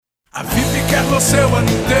A VIP quer você o ano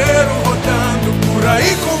inteiro rodando por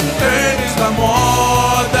aí com um tênis da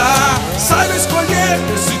moda. Saiba escolher,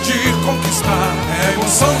 decidir, conquistar. É a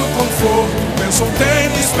emoção do conforto. Pensa um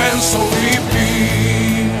tênis, pensa um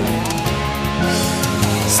VIP.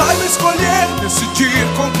 Saiba escolher, decidir,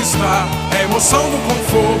 conquistar. É a emoção do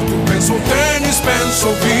conforto. Pensa um tênis, pensa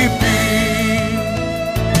um VIP.